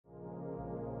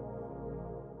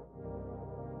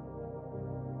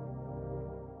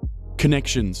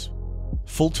Connections.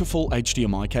 Full-to-full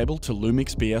HDMI cable to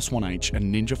Lumix BS1H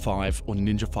and Ninja 5 or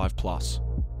Ninja 5 Plus.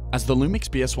 As the Lumix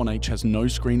BS1H has no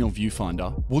screen or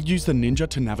viewfinder, we'll use the Ninja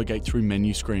to navigate through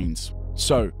menu screens.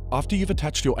 So, after you've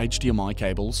attached your HDMI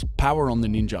cables, power on the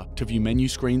Ninja to view menu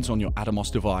screens on your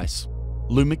Atomos device.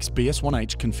 Lumix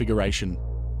BS1H configuration.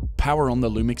 Power on the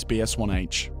Lumix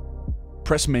BS1H.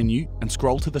 Press menu and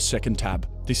scroll to the second tab.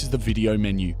 This is the video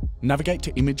menu. Navigate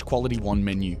to image quality 1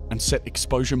 menu and set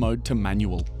exposure mode to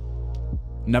manual.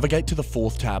 Navigate to the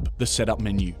fourth tab, the setup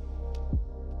menu.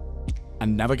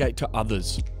 And navigate to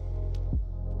others.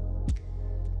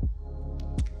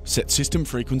 Set system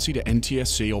frequency to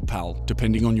NTSC or PAL,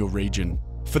 depending on your region.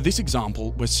 For this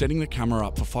example, we're setting the camera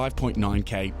up for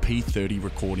 5.9K P30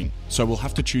 recording, so we'll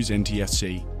have to choose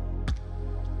NTSC.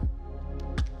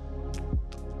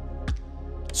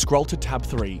 Scroll to tab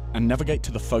 3 and navigate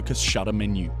to the focus shutter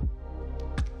menu.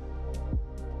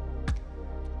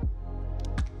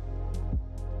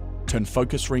 Turn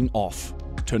focus ring off.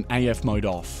 Turn AF mode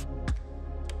off.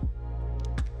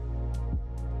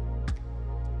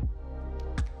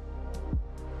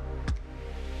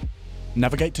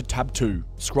 Navigate to tab 2,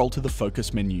 scroll to the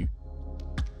focus menu.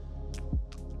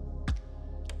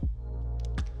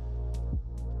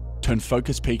 Turn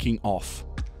focus peaking off.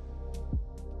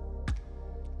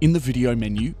 In the video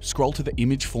menu, scroll to the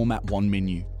image format 1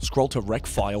 menu, scroll to rec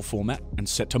file format and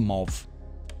set to MOV.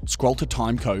 Scroll to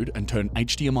timecode and turn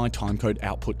HDMI timecode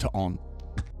output to on.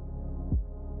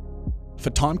 For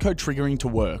timecode triggering to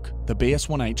work, the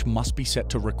BS1H must be set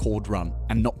to record run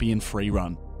and not be in free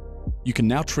run. You can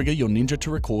now trigger your Ninja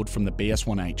to record from the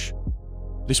BS1H.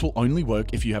 This will only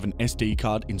work if you have an SD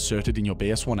card inserted in your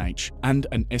BS1H and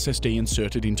an SSD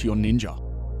inserted into your Ninja.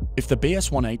 If the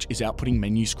BS1H is outputting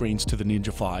menu screens to the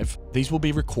Ninja 5, these will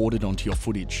be recorded onto your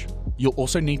footage. You'll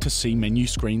also need to see menu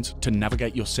screens to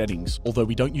navigate your settings, although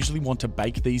we don't usually want to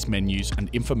bake these menus and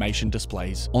information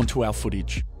displays onto our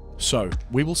footage. So,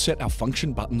 we will set our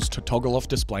function buttons to toggle off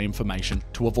display information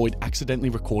to avoid accidentally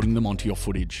recording them onto your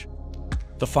footage.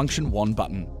 The function 1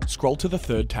 button, scroll to the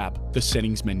third tab, the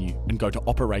settings menu, and go to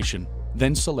operation.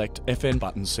 Then select FN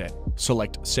button set.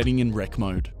 Select setting in rec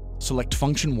mode. Select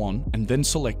function 1 and then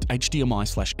select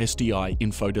HDMI/SDI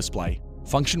info display.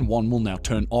 Function 1 will now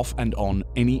turn off and on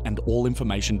any and all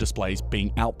information displays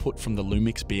being output from the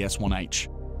Lumix BS1H.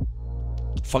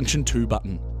 Function 2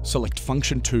 button. Select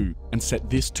function 2 and set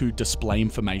this to display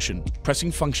information.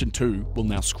 Pressing function 2 will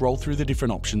now scroll through the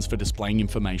different options for displaying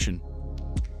information.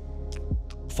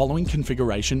 Following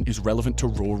configuration is relevant to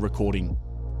RAW recording.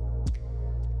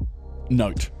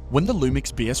 Note: when the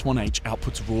Lumix BS1H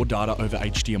outputs RAW data over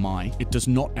HDMI, it does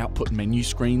not output menu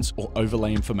screens or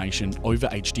overlay information over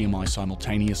HDMI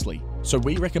simultaneously. So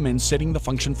we recommend setting the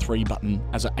function 3 button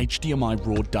as a HDMI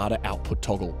RAW data output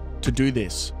toggle. To do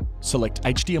this, select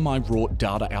HDMI RAW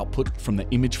data output from the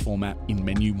image format in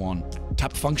menu 1.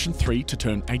 Tap function 3 to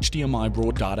turn HDMI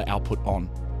RAW data output on.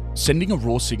 Sending a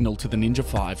RAW signal to the Ninja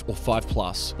 5 or 5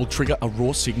 Plus will trigger a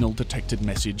RAW signal detected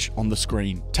message on the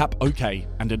screen. Tap OK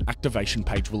and an activation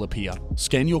page will appear.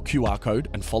 Scan your QR code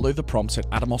and follow the prompts at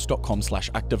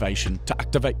atomos.com/activation to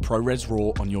activate ProRes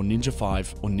RAW on your Ninja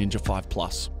 5 or Ninja 5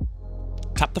 Plus.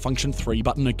 Tap the function 3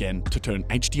 button again to turn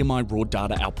HDMI RAW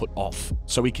data output off,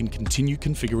 so we can continue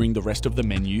configuring the rest of the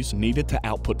menus needed to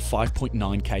output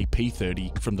 5.9K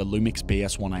P30 from the Lumix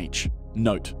BS1H.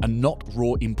 Note: a not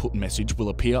RAW input message will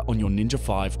appear on your Ninja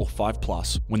 5 or 5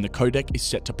 Plus when the codec is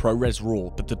set to ProRes RAW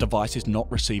but the device is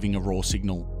not receiving a RAW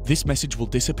signal. This message will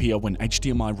disappear when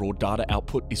HDMI RAW data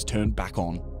output is turned back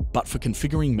on. But for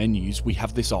configuring menus, we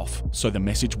have this off, so the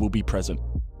message will be present.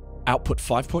 Output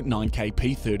 5.9K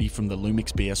P30 from the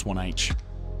Lumix BS1H.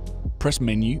 Press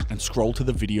menu and scroll to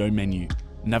the video menu.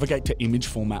 Navigate to image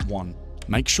format 1.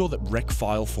 Make sure that rec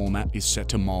file format is set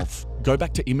to MOV. Go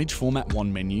back to image format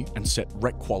 1 menu and set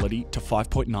rec quality to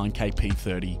 5.9K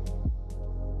P30.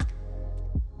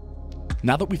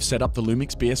 Now that we've set up the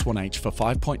Lumix BS1H for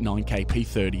 5.9K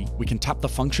P30, we can tap the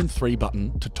function 3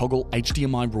 button to toggle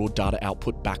HDMI RAW data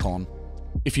output back on.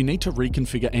 If you need to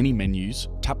reconfigure any menus,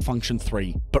 tap function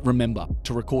 3. But remember,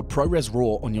 to record ProRes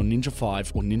RAW on your Ninja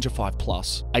 5 or Ninja 5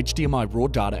 Plus, HDMI RAW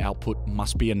data output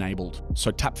must be enabled,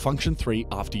 so tap function 3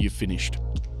 after you've finished.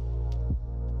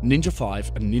 Ninja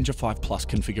 5 and Ninja 5 Plus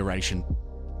configuration.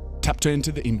 Tap to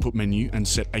enter the input menu and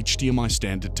set HDMI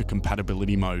standard to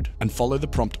compatibility mode, and follow the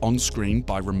prompt on screen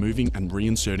by removing and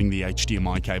reinserting the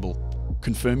HDMI cable.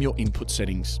 Confirm your input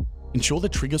settings. Ensure the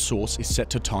trigger source is set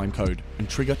to timecode and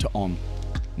trigger to on.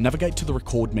 Navigate to the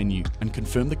record menu and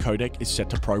confirm the codec is set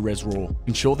to ProRes RAW.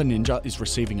 Ensure the Ninja is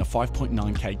receiving a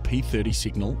 5.9K P30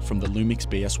 signal from the Lumix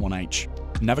BS1H.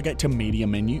 Navigate to media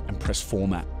menu and press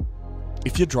format.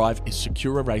 If your drive is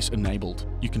Secure Erase enabled,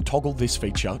 you can toggle this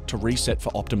feature to reset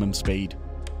for optimum speed.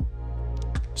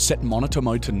 Set monitor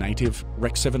mode to native,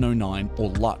 Rec 709 or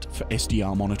LUT for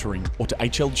SDR monitoring, or to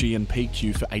HLG and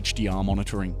PQ for HDR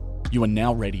monitoring. You are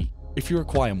now ready. If you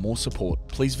require more support,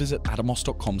 please visit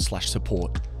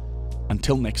atomos.com/support.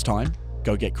 Until next time,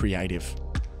 go get creative.